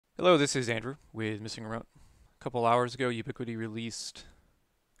Hello, this is Andrew with Missing Remote. A couple hours ago, Ubiquiti released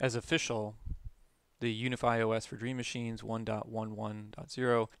as official the Unifi OS for Dream Machines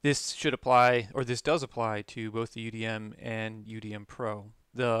 1.11.0. This should apply, or this does apply to both the UDM and UDM-Pro.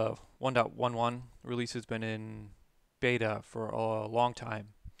 The 1.11 release has been in beta for a long time,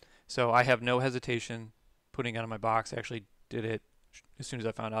 so I have no hesitation putting it on my box. I actually did it as soon as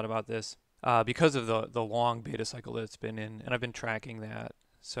I found out about this because of the long beta cycle that it's been in, and I've been tracking that.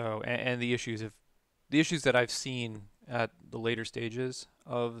 So, and the issues that I've seen at the later stages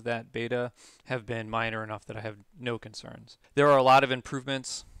of that beta have been minor enough that I have no concerns. There are a lot of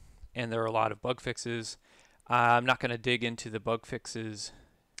improvements and there are a lot of bug fixes. I'm not going to dig into the bug fixes.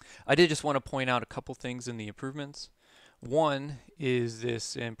 I did just want to point out a couple things in the improvements. One is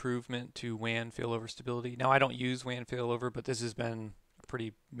this improvement to WAN failover stability. Now, I don't use WAN failover, but this has been a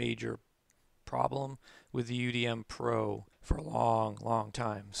pretty major problem with the UDM-Pro for a long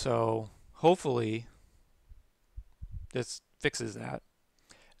time. So hopefully this fixes that.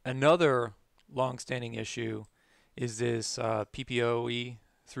 Another long-standing issue is this PPOE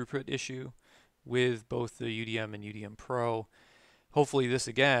throughput issue with both the UDM and UDM-Pro. Hopefully this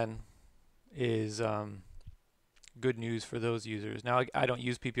again is good news for those users. Now I don't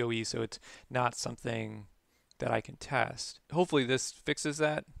use PPOE, so it's not something that I can test. Hopefully this fixes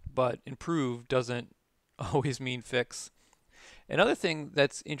that, but improve doesn't always mean fix. Another thing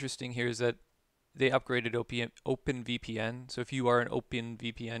that's interesting here is that they upgraded OpenVPN. So if you are an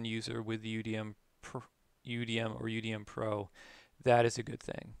OpenVPN user with the UDM or UDM-Pro, that is a good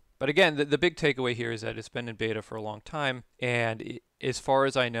thing. But again, the big takeaway here is that it's been in beta for a long time, and as far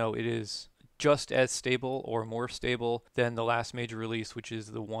as I know, it is just as stable or more stable than the last major release, which is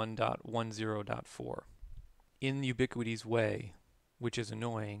the 1.10.4. In Ubiquiti's way, which is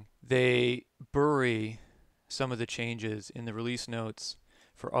annoying, they bury some of the changes in the release notes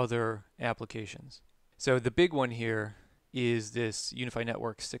for other applications. So the big one here is this Unifi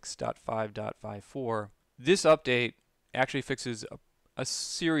Network 6.5.54. This update actually fixes a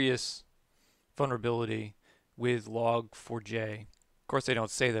serious vulnerability with log4j. Of course, they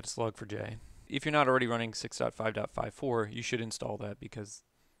don't say that it's log4j. If you're not already running 6.5.54, you should install that because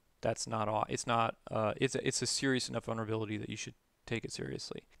that's not it's a serious enough vulnerability that you should take it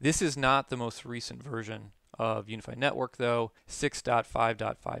seriously. This is not the most recent version of Unifi Network though.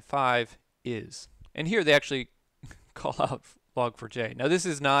 6.5.55 is. And here they actually call out log4j. Now this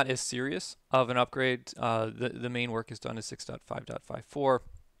is not as serious of an upgrade. The main work is done as 6.5.54,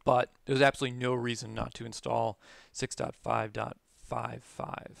 but there's absolutely no reason not to install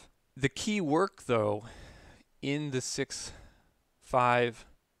 6.5.55. The key work though in the 6.5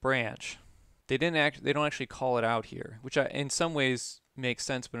 branch, they don't actually call it out here, which in some ways makes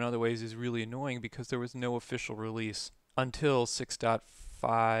sense, but in other ways is really annoying because there was no official release until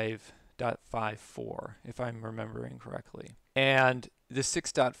 6.5.54, if I'm remembering correctly. And the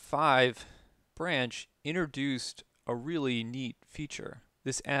 6.5 branch introduced a really neat feature,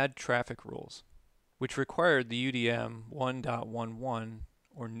 this add traffic rules, which required the UDM 1.11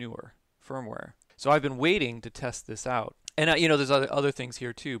 or newer firmware. So I've been waiting to test this out. And there's other things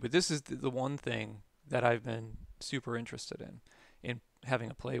here too, but this is the one thing that I've been super interested in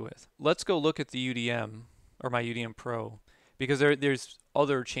having a play with. Let's go look at the UDM or my UDM-Pro because there's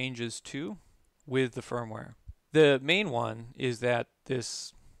other changes too with the firmware. The main one is that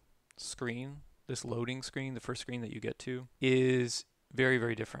this screen, this loading screen, the first screen that you get to, is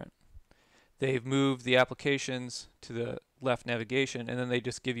very different. They've moved the applications to the left navigation, and then they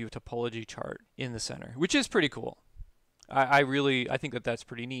just give you a topology chart in the center, which is pretty cool. I think that that's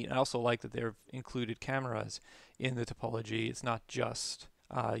pretty neat. I also like that they've included cameras in the topology. It's not just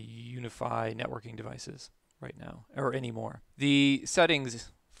Unifi networking devices right now or anymore. The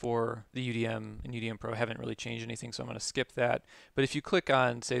settings for the UDM and UDM-Pro haven't really changed anything, so I'm going to skip that. But if you click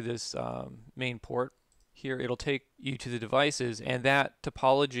on, say, this main port here, it'll take you to the devices, and that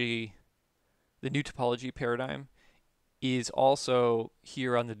topology, the new topology paradigm, is also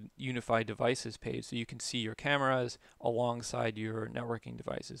here on the Unifi devices page, so you can see your cameras alongside your networking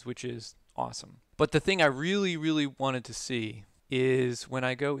devices, which is awesome. But the thing I really wanted to see is when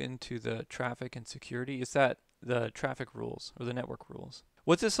I go into the traffic and security, is that the traffic rules or the network rules.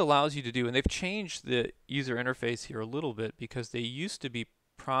 What this allows you to do, and they've changed the user interface here a little bit because they used to be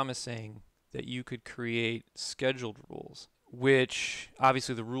promising that you could create scheduled rules, which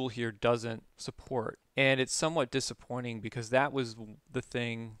obviously the rule here doesn't support. And it's somewhat disappointing because that was the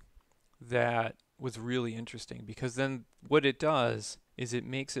thing that was really interesting, because then what it does is it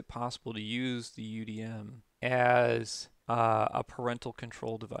makes it possible to use the UDM as a parental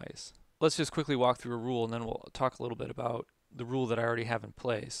control device. Let's just quickly walk through a rule and then we'll talk a little bit about the rule that I already have in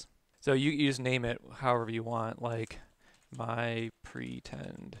place. So you just name it however you want, like my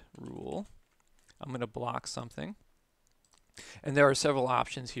pretend rule. I'm going to block something. And there are several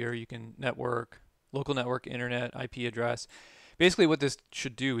options here. You can network, local network, internet, IP address. Basically what this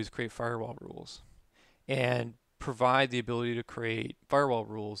should do is create firewall rules and provide the ability to create firewall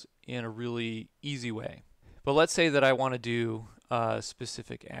rules in a really easy way. But let's say that I want to do a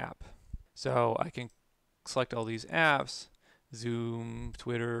specific app. So I can select all these apps, Zoom,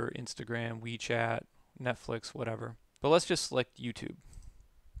 Twitter, Instagram, WeChat, Netflix, whatever. But let's just select YouTube.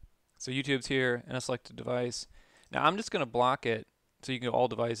 So YouTube's here, and I select a device. Now I'm just going to block it so you can go all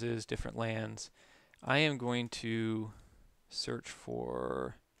devices, different LANs. I am going to search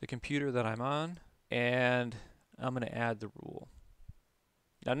for the computer that I'm on, and I'm going to add the rule.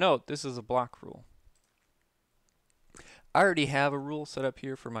 Now note, this is a block rule. I already have a rule set up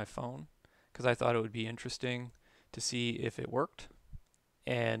here for my phone because I thought it would be interesting to see if it worked.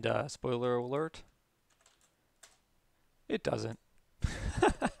 And spoiler alert, it doesn't.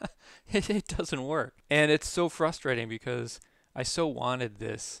 It doesn't work. And it's so frustrating because I so wanted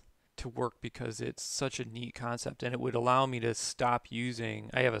this to work because it's such a neat concept, and it would allow me to stop using,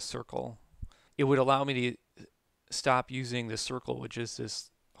 I have a circle. It would allow me to stop using the circle, which is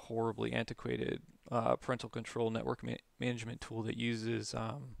this horribly antiquated parental control network management tool that uses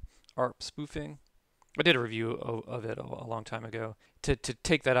ARP spoofing. I did a review of it a long time ago to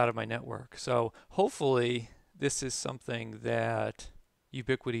take that out of my network. So hopefully this is something that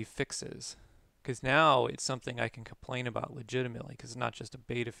Ubiquiti fixes, because now it's something I can complain about legitimately, because it's not just a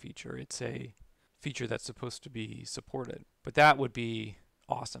beta feature, it's a feature that's supposed to be supported. But that would be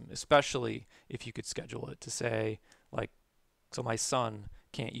awesome, especially if you could schedule it to say, like, so my son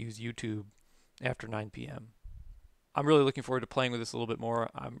can't use YouTube after 9 p.m. I'm really looking forward to playing with this a little bit more.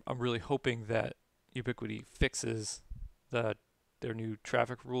 I'm really hoping that Ubiquiti fixes their new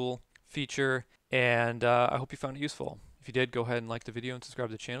traffic rule feature, and I hope you found it useful. If you did, go ahead and like the video and subscribe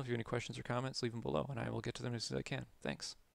to the channel. If you have any questions or comments, leave them below, and I will get to them as soon as I can. Thanks.